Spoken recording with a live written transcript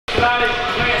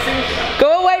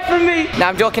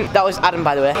I'm joking, that was Adam,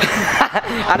 by the way.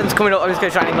 Adam's coming up, I'm just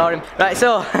gonna try and ignore him. Right,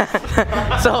 so,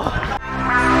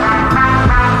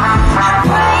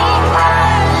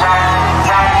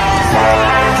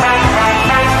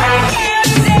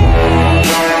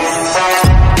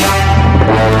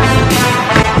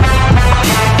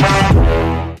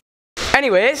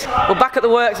 anyways, we're back at the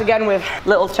works again with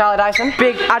little Charlie Dyson,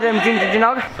 big Adam Ginger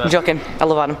Ginog. I'm joking, I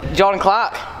love Adam. Jordan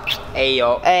Clark. Hey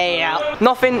yo. Hey yo.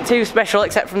 Nothing too special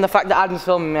except from the fact that Adam's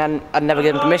filming me and I'd never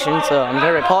given permission, so I'm going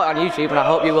to report it on YouTube and I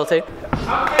hope you will too.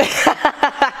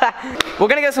 We're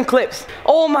going to get some clips.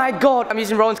 Oh my god, I'm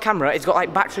using Rowan's camera. It's got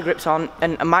like battery grips on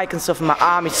and a mic and stuff, and my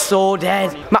arm is so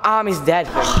dead. My arm is dead.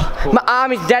 My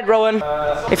arm is dead, Rowan.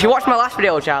 If you watched my last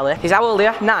video, Charlie, he's how old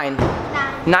are you? 9?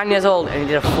 9 years old, and he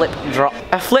did a flip drop.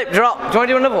 A flip drop. Do you want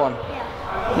to do another one?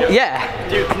 Yeah.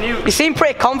 Dude, can you? You seem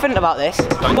pretty confident about this.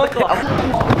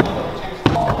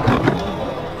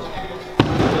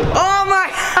 Oh my!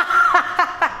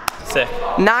 Sick.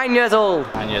 9 years old.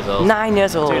 9 years old. 9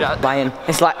 years old. Dude, Lion.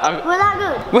 It's like.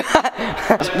 Was that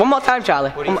good? One more time,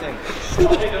 Charlie. What do you think?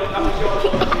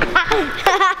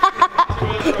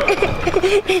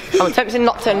 I'm attempting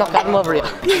not to knock Adam over here.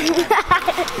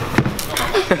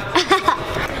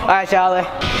 Alright, Charlie.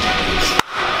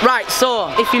 Right,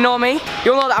 so if you know me,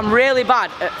 you'll know that I'm really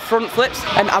bad at front flips,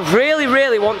 and I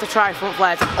really want to try front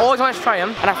flares. I always want to try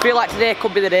them, and I feel like today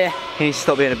could be the day. He needs to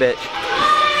stop being a bitch.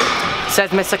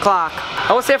 Says Mr. Clark.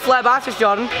 I want to say a flare bar twist,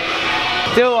 Jordan.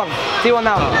 Do one. Do one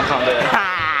now. No, I can't do it.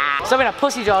 Stop being a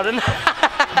pussy, Jordan.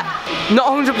 Not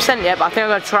 100% yet, but I think I'm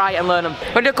going to try and learn them.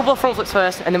 We're going to do a couple of front flips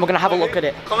first, and then we're going to have a look at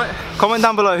it. Comment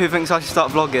down below who thinks I should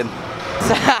start vlogging.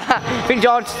 I think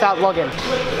Jordan should start vlogging.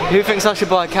 Who thinks I should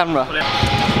buy a camera?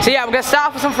 So yeah, we're going to start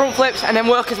off with some front flips and then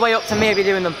work his way up to maybe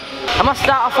doing them. I'm going to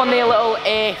start off on the little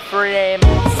A-frame.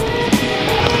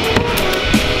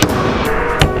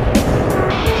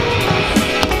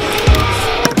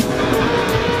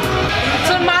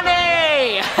 Some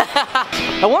money!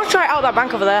 I want to try out that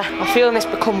bank over there. I'm feeling this,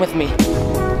 but come with me.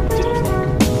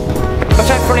 I'll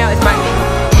try fronting out this bank.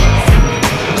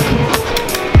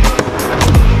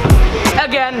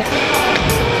 Again.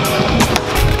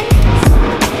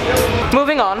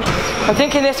 Moving on, I'm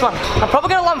thinking this one. I'm probably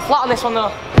going to land flat on this one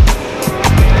though.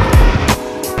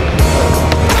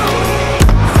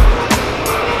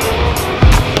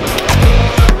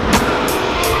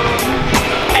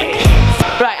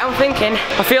 Right, I'm thinking,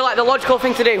 I feel like the logical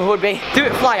thing to do would be do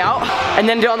it fly out and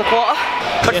then do it on the quarter.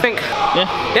 What do you think? Yeah.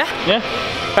 Yeah? Yeah.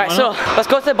 Right, so let's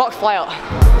go to the box fly out.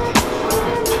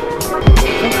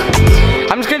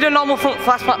 I'm just going to do a normal front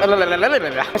fast plant. I'm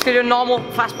just going to do a normal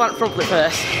fast plant front flip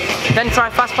first. Then try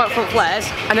fast plant front flares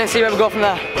and then see where we go from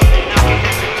there.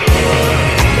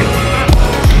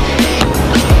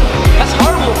 That's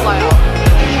horrible fly out.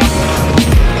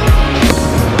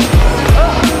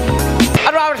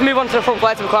 I'd rather just move on to the front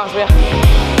flare to be quite honest with you.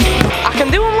 I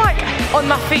can do them like on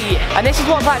my feet, and this is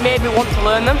what's like made me want to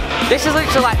learn them. This is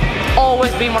literally like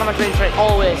always been one of my dream tricks,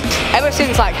 always. Ever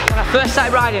since like when I first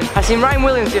started riding, I've seen Ryan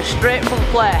Williams do a straight front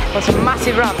flare on some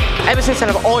massive ramp. Ever since then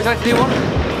I've always wanted to do one.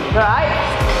 Right.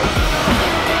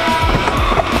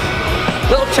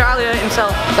 Little Charlie hurt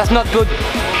himself. That's not good.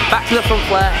 Back to the front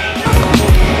flare.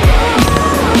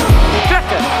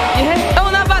 Yeah. Oh,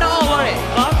 not bad at all, was it?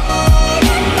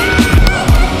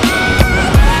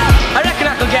 I reckon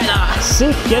I could get that.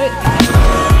 Sick, get it.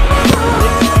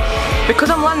 Because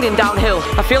I'm landing downhill,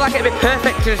 I feel like it'd be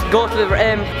perfect to just go to the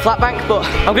flat bank, but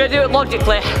I'm going to do it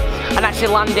logically and actually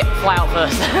land it fly out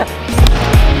first.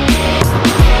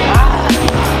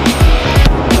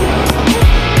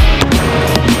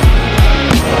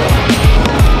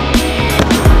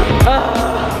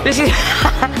 This is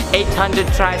 800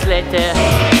 tries later.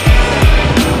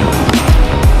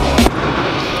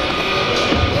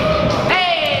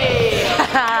 Hey!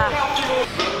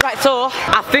 Right, so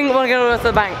I think we're going to go to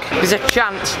the bank. There's a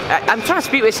chance. I'm trying to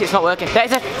speak with this, it's not working.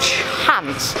 There's a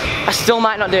chance I still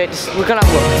might not do it. We're going to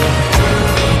have a look.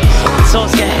 I'm so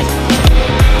scared.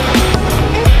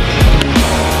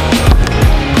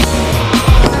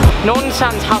 No one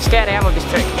understands how scared I am of this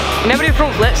trick. I never do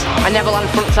front flips, I never land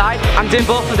front side. I'm doing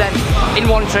both of them in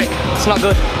one trick. It's not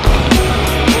good.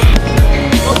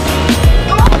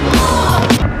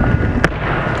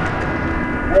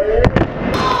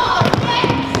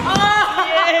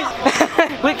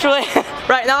 Literally,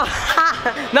 right now,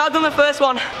 now I've done the first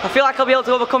one, I feel like I'll be able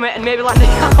to overcome it and maybe land it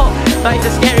out. That is the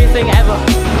scariest thing ever.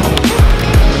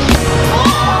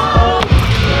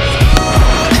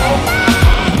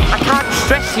 I can't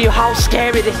stress to you how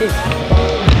scary this is.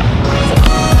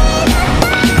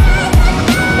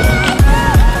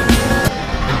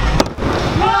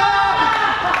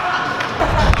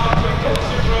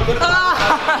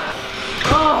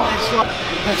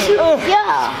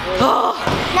 Yeah.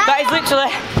 That is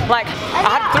literally, like,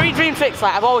 I had 3 dream tricks,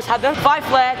 like, I've always had them. 5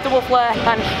 flare, double flare,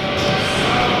 and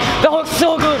that looks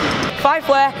so good. 5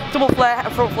 flare, double flare,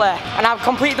 and front flare, and I've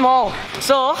completed them all.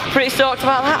 So, pretty stoked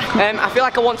about that. I feel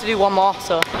like I want to do one more,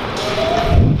 so.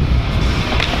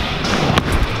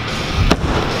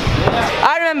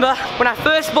 I remember when I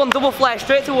first spun double flare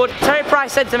straight to wood, Terry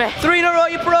Price said to me, 3 in a row,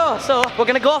 you're pro. So, we're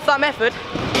gonna go off that method.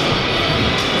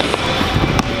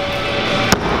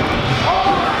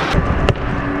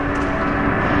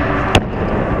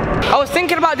 I was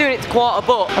thinking about doing it to quarter,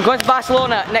 but I'm going to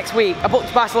Barcelona next week. I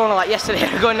booked Barcelona like yesterday,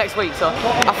 I'm going next week, so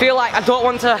I feel like I don't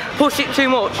want to push it too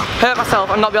much, hurt myself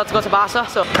and not be able to go to Barca,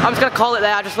 so I'm just going to call it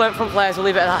there. I just learned from players, we'll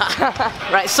leave it at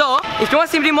that. Right, so if you want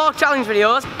to see me do more challenge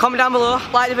videos, comment down below,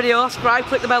 like the video, subscribe,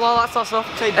 click the bell, all that sort of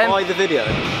stuff. Say buy the video.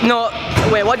 No,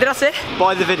 wait, what did I say?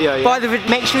 Buy the video, yeah. Buy the video.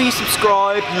 Make sure you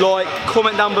subscribe, like,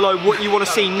 comment down below what you want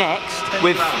to see next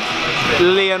with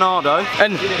Leonardo.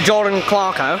 And Jordan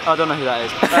Clarko. I don't know who that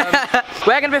is.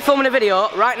 We're going to be filming a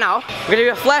video right now. We're going to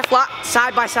do a flare flat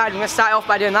side by side. We're going to start off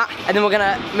by doing that, and then we're going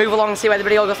to move along and see where the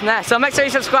video goes from there. So make sure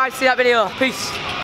you subscribe to see that video. Peace.